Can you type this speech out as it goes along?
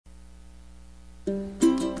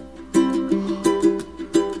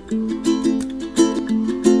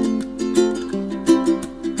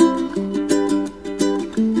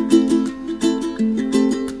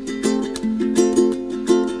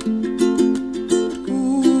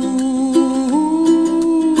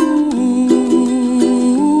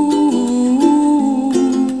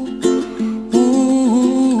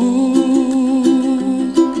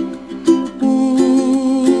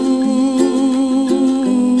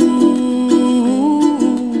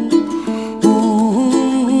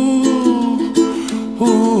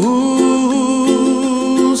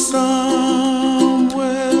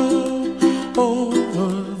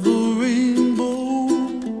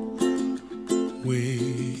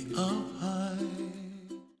way up high.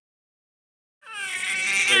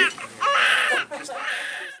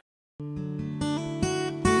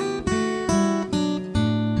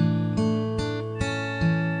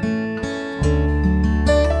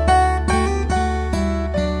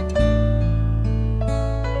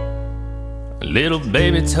 Little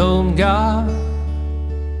baby told God,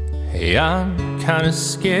 hey, I'm kinda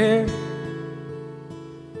scared.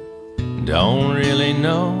 Don't really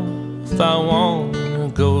know if I wanna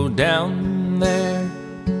go down there.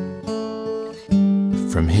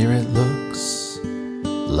 From here it looks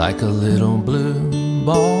like a little blue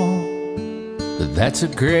ball, but that's a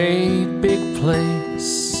great big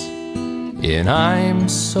place, and I'm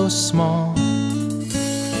so small.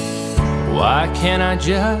 Why can't I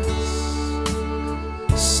just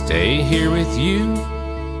stay here with you?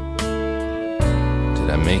 Did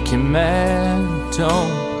I make you mad?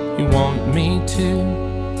 Don't you want me to?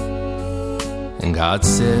 And God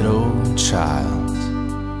said, oh child,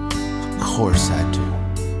 of course I do.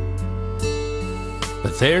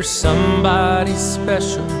 But there's somebody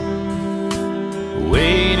special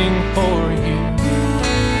waiting for you.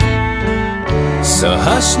 So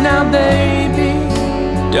hush now baby,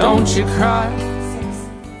 don't you cry.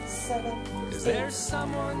 6, 7, 'Cause there's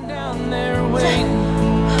someone down there waiting.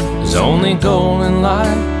 His only goal in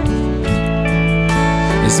life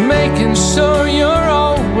is making sure you're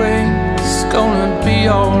always gonna be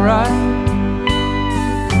alright.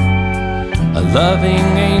 A loving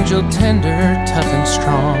angel, tender, tough and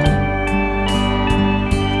strong.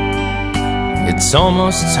 It's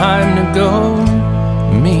almost time to go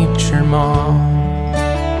meet your mom.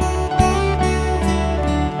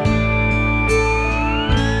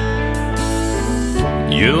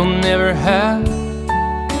 You'll never have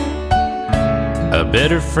a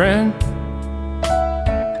better friend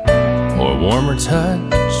or warmer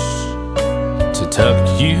touch to tuck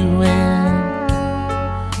you in.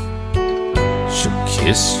 She'll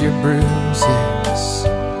kiss your bruises,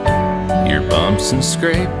 your bumps and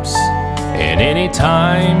scrapes, and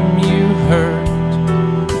anytime you hurt,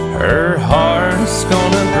 her heart's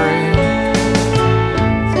gonna break.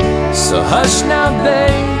 So hush now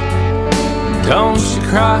babe, don't you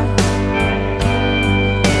cry,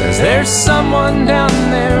 'cause there's someone down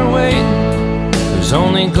there waiting, whose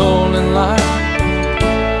only goal in life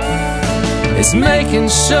is making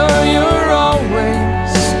sure you're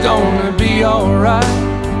always gonna be alright.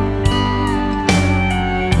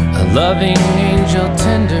 A loving angel,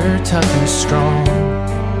 tender, tough and strong.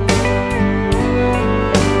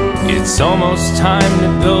 It's almost time to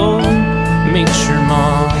go meet your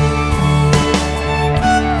mom.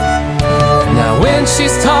 Now when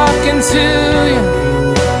she's talking to you,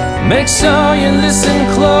 make sure you listen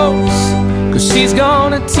close, 'cause she's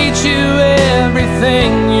gonna teach you everything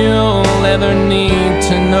you'll ever need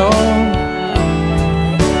to know.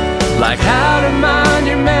 Like how to mind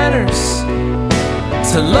your manners,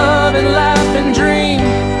 to love and laugh and dream.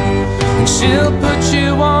 And she'll put you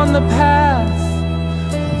on the path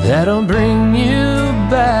that'll bring you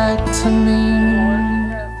back to me.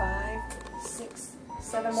 5, 6,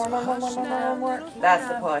 7 more. That's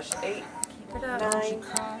the push. 8, 9,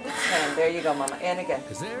 10. There you go, mama. And again.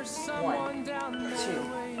 1, 2,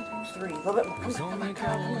 3. A little bit more.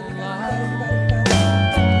 Come on.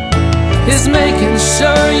 Is making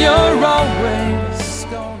sure you're always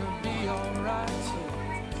gonna be alright.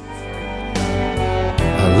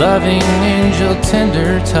 A loving angel,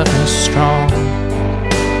 tender, tough and strong.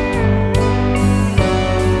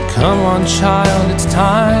 Come on child, it's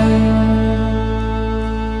time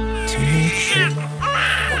to meet your mom.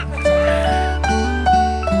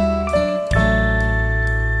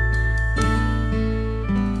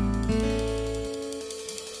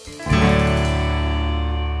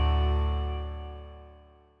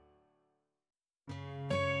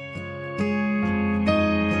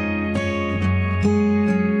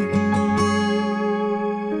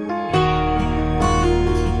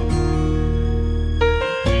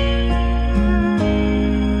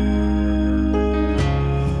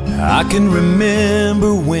 I can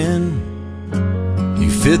remember when you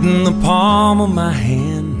fit in the palm of my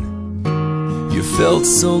hand. You felt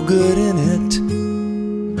so good in it,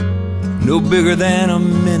 no bigger than a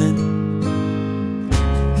minute.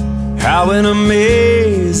 How it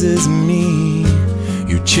amazes me,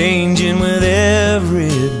 you're changing with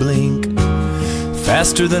every blink.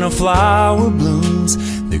 Faster than a flower blooms,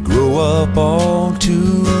 they grow up all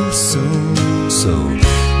too soon. So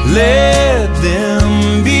let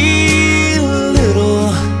them be little,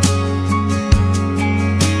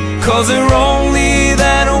 'cause they're only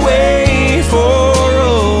that way for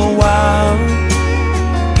a while.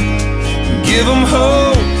 Give them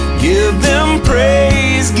hope, give them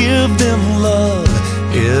praise, give them love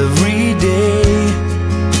every day.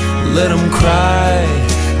 Let them cry,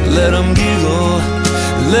 let them giggle,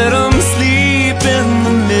 let them sleep in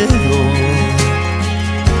the middle.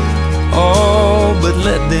 Oh, but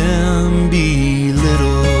let them be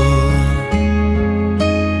little.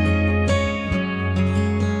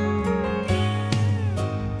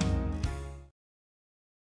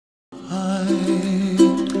 I